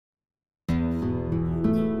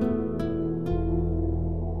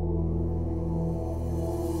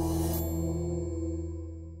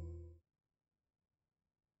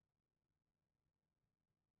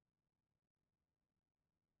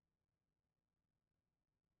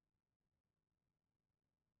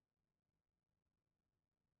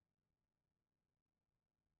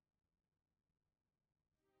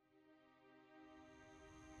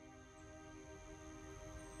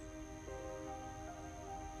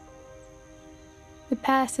The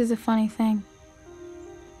past is a funny thing.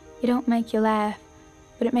 It don't make you laugh,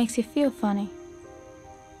 but it makes you feel funny,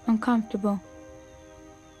 uncomfortable,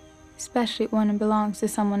 especially when it belongs to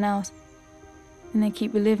someone else and they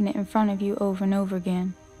keep reliving it in front of you over and over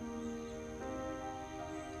again.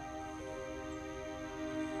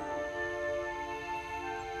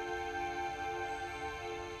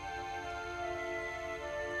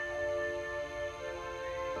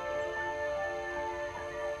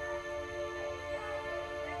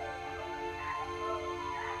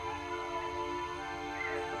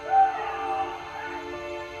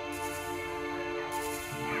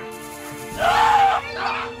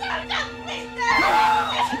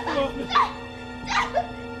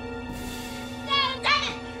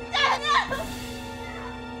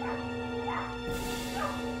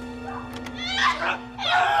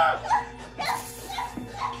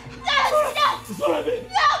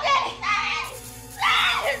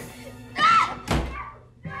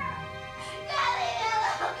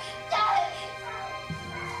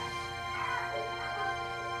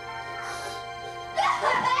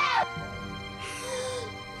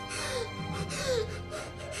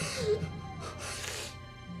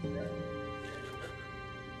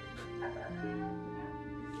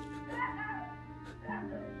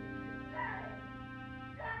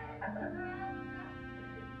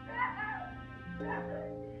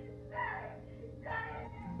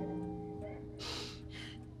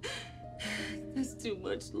 That's too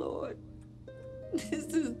much, Lord. This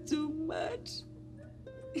is too much.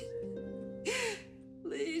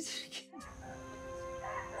 Please.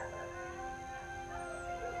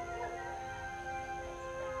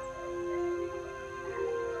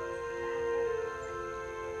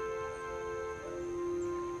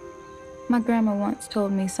 My grandma once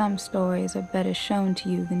told me some stories are better shown to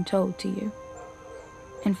you than told to you.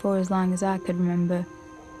 And for as long as I could remember,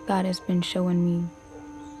 God has been showing me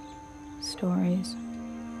stories.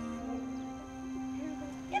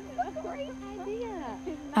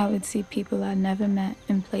 I would see people I'd never met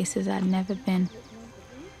in places I'd never been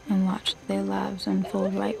and watch their lives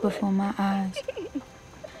unfold right before my eyes.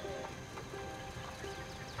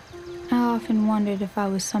 I often wondered if I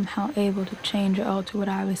was somehow able to change or alter what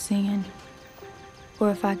I was seeing,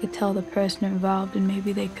 or if I could tell the person involved and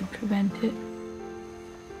maybe they could prevent it.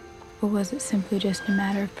 Or was it simply just a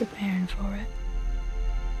matter of preparing for it?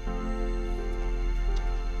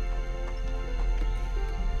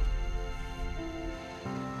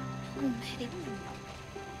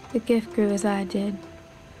 The gift grew as I did,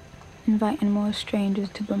 inviting more strangers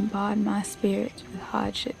to bombard my spirits with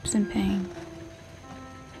hardships and pain.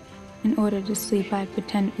 In order to sleep, I'd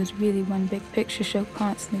pretend it was really one big picture show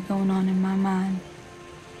constantly going on in my mind.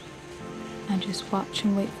 I'd just watch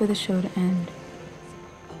and wait for the show to end.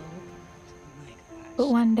 But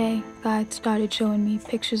one day, God started showing me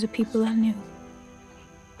pictures of people I knew,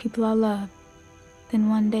 people I loved. Then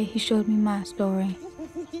one day he showed me my story,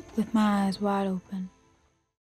 with my eyes wide open.